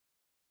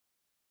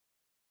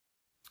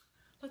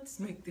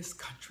Let's make this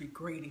country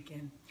great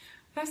again.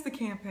 That's the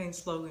campaign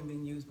slogan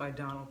being used by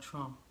Donald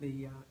Trump,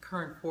 the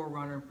current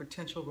forerunner and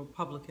potential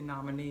Republican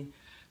nominee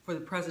for the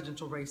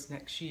presidential race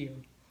next year.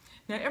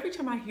 Now, every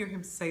time I hear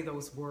him say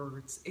those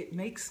words, it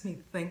makes me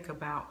think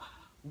about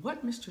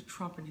what Mr.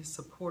 Trump and his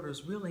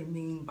supporters really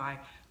mean by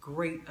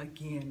great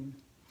again.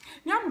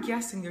 Now, I'm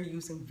guessing they're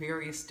using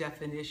various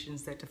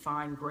definitions that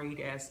define great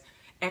as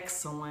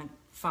excellent,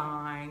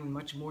 fine,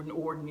 much more than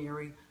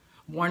ordinary,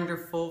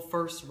 wonderful,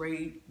 first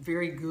rate,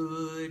 very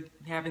good,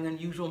 having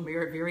unusual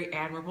merit, very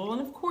admirable,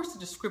 and of course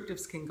the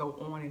descriptives can go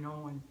on and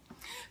on.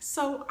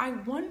 So I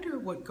wonder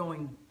what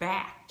going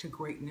back to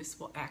greatness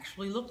will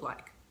actually look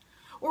like,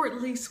 or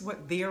at least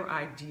what their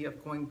idea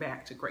of going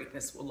back to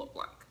greatness will look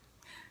like.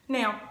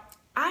 Now,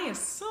 I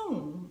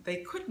assume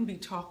they couldn't be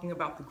talking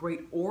about the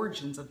great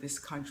origins of this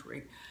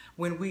country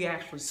when we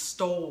actually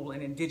stole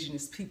an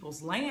indigenous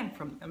people's land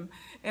from them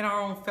and our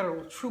own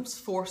federal troops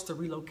forced the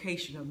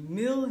relocation of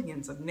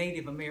millions of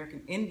Native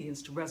American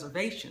Indians to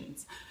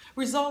reservations,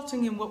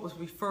 resulting in what was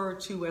referred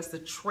to as the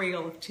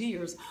Trail of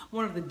Tears,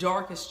 one of the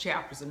darkest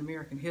chapters in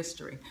American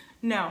history.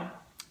 Now,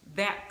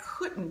 that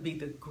couldn't be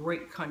the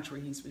great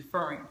country he's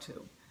referring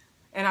to.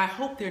 And I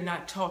hope they're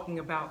not talking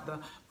about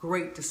the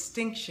great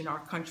distinction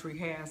our country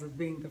has of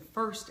being the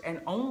first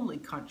and only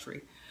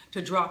country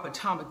to drop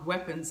atomic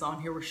weapons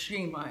on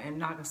Hiroshima and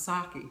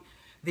Nagasaki,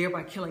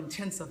 thereby killing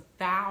tens of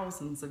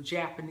thousands of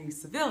Japanese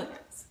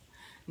civilians.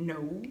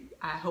 No,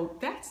 I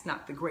hope that's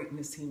not the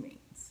greatness he means.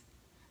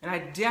 And I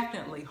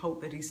definitely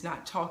hope that he's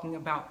not talking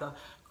about the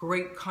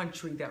great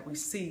country that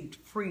received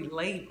free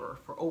labor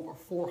for over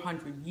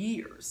 400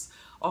 years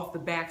off the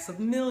backs of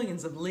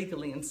millions of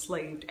legally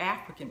enslaved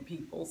African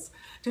peoples,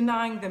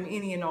 denying them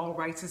any and all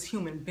rights as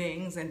human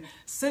beings and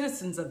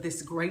citizens of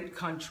this great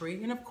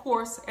country, and of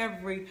course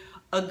every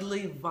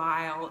ugly,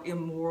 vile,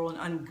 immoral, and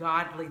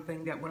ungodly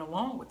thing that went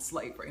along with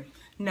slavery.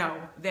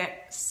 No,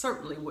 that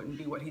certainly wouldn't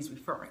be what he's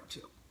referring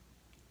to.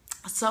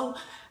 So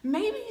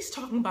maybe he's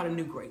talking about a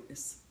new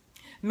greatness.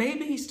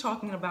 Maybe he's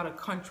talking about a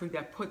country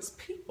that puts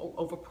people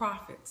over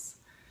profits,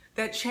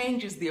 that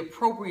changes the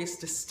opprobrious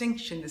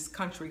distinction this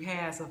country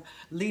has of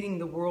leading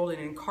the world in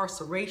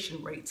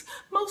incarceration rates,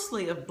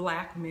 mostly of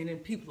black men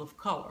and people of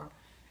color,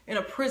 in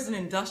a prison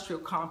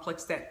industrial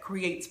complex that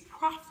creates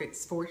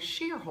profits for its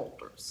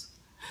shareholders.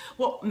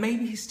 Well,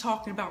 maybe he's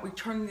talking about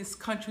returning this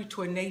country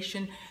to a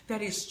nation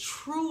that is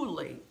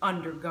truly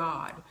under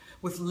God,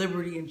 with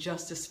liberty and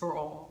justice for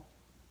all.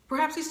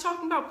 Perhaps he's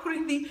talking about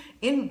putting the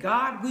 "in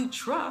God we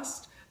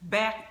trust"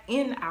 back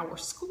in our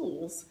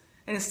schools,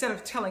 and instead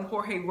of telling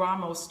Jorge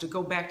Ramos to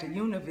go back to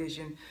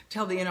Univision,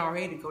 tell the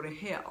NRA to go to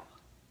hell.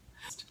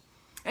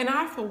 And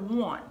I, for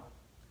one,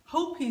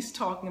 hope he's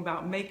talking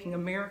about making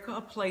America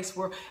a place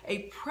where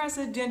a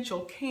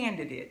presidential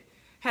candidate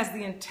has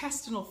the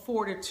intestinal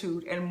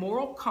fortitude and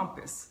moral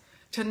compass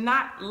to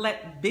not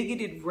let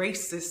bigoted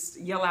racists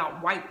yell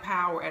out white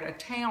power at a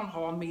town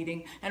hall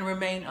meeting and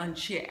remain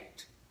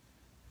unchecked.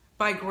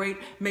 By great,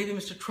 maybe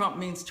Mr. Trump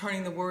means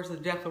turning the words of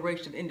the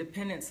Declaration of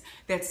Independence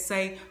that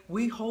say,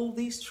 we hold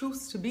these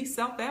truths to be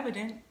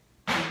self-evident,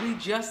 and we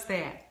just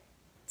that,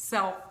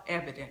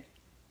 self-evident.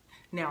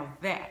 Now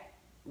that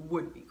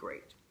would be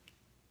great.